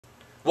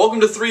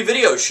Welcome to Three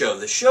Video Show,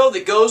 the show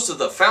that goes to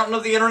the fountain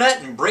of the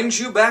internet and brings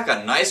you back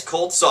a nice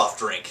cold soft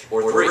drink.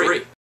 Or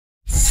three.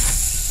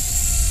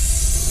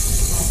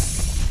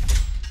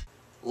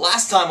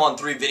 Last time on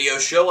Three Video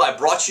Show, I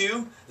brought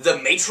you The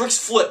Matrix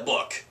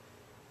Flipbook,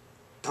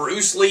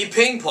 Bruce Lee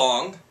Ping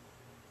Pong,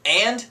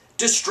 and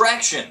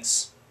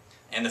Distractions.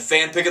 And the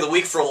fan pick of the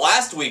week for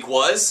last week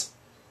was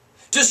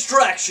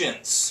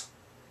Distractions.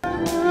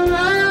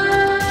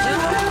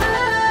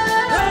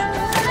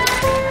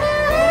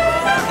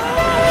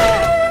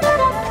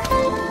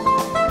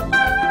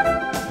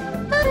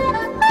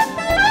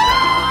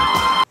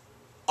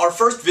 Our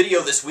first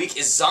video this week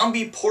is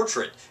Zombie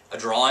Portrait. A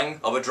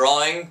drawing of a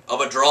drawing of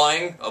a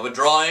drawing of a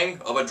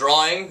drawing of a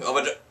drawing of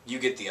a... You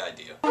get the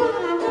idea.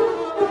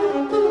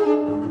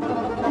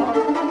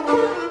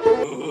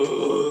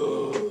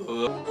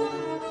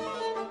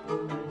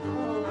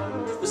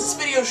 Was this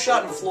video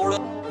shot in Florida?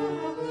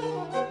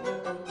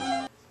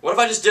 What if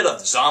I just did a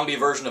zombie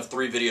version of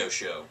Three Video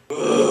Show?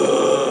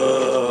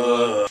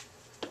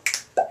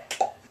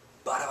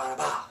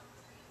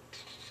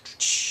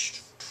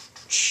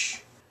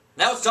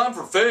 Now it's time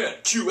for fan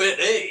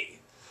Q&A.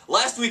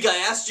 Last week I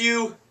asked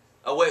you...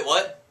 Oh wait,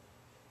 what?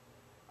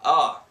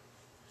 How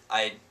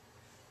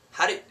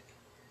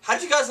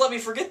did you guys let me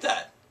forget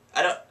that?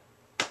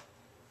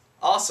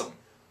 Awesome.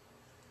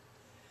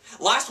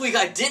 Last week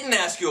I didn't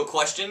ask you a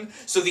question,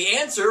 so the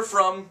answer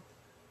from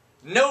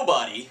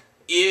nobody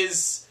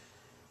is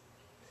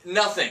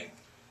nothing.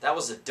 That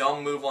was a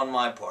dumb move on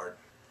my part.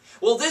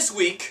 Well, this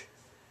week,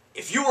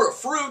 if you were a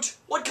fruit,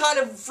 what kind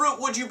of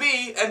fruit would you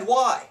be and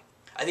why?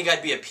 I think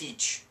I'd be a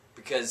peach,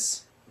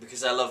 because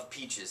I love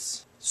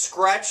peaches.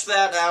 Scratch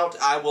that out,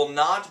 I will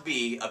not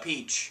be a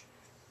peach.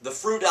 The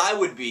fruit I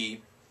would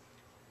be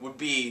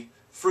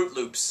Fruit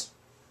Loops.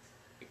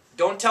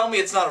 Don't tell me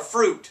it's not a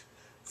fruit.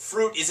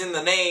 Fruit is in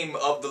the name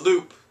of the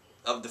loop,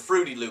 of the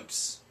Fruity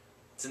Loops.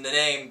 It's in the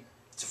name,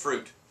 it's a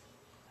fruit.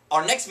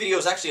 Our next video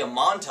is actually a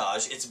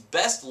montage. It's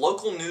best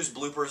local news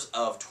bloopers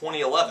of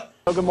 2011.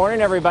 Well, good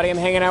morning, everybody. I'm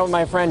hanging out with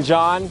my friend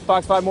John.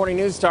 Fox 5 Morning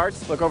News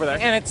starts. Look over there.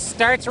 And it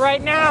starts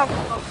right now.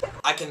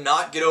 I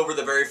cannot get over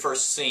the very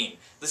first scene.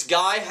 This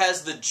guy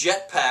has the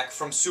jetpack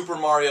from Super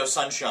Mario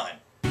Sunshine.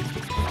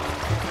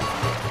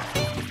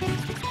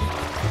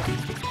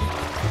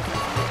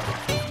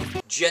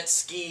 Jet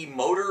ski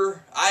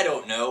motor? I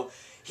don't know.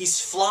 He's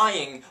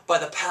flying by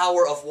the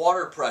power of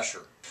water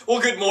pressure. Well,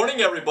 good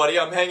morning, everybody.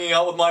 I'm hanging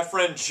out with my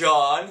friend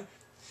John.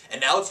 And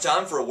now it's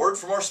time for a word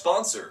from our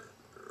sponsor.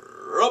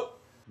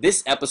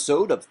 This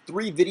episode of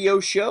Three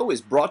Video Show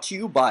is brought to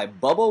you by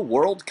Bubba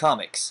World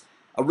Comics.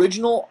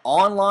 Original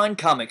online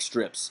comic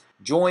strips.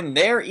 Join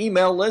their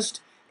email list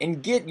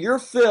and get your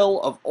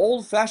fill of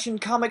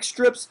old-fashioned comic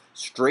strips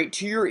straight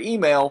to your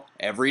email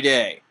every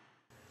day.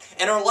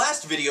 And our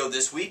last video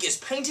this week is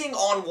painting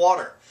on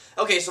water.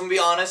 Okay, so I'm gonna be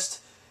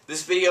honest,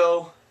 this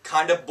video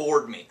kind of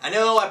bored me. I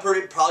know I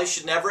probably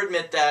should never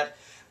admit that,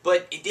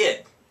 but it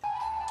did.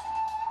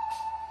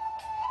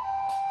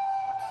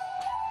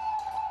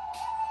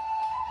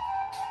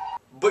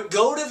 But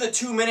go to the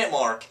 2-minute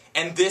mark,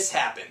 and this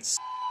happens.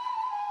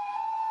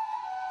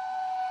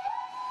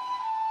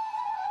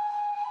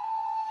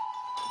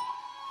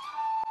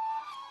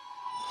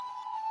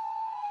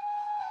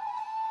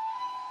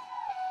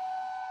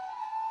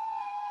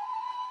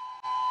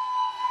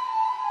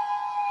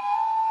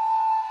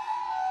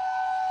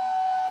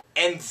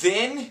 And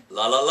then,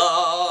 la la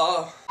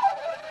la.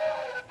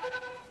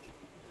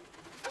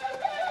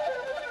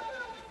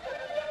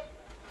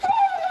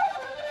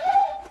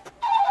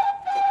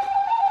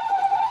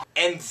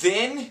 And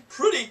then,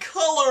 pretty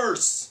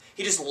colors.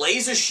 He just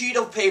lays a sheet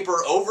of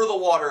paper over the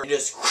water and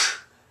just,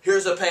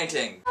 here's a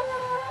painting.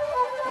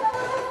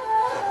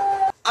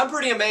 I'm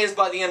pretty amazed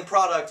by the end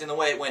product and the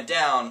way it went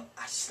down.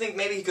 I just think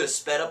maybe he could have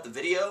sped up the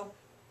video.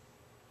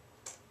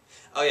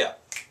 Oh yeah,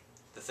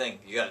 the thing,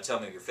 you gotta tell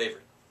me your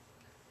favorite.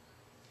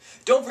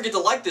 Don't forget to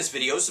like this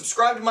video,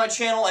 subscribe to my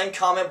channel, and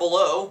comment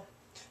below.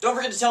 Don't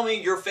forget to tell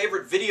me your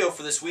favorite video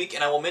for this week,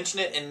 and I will mention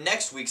it in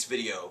next week's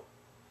video.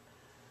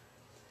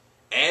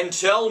 And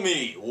tell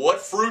me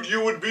what fruit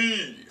you would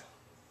be.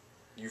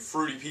 You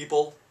fruity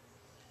people,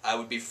 I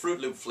would be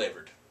Fruit Loop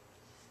flavored.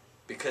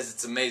 Because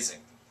it's amazing.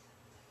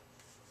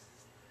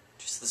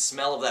 Just the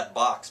smell of that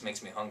box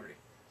makes me hungry.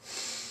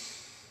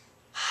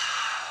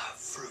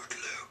 Fruit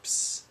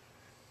Loops.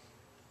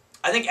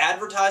 I think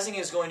advertising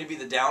is going to be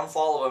the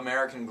downfall of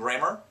American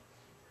grammar.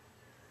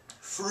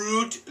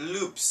 Fruit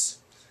Loops.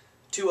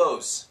 2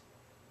 O's.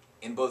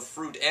 In both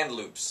fruit and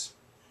loops.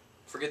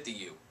 Forget the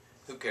U.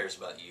 Who cares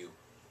about you?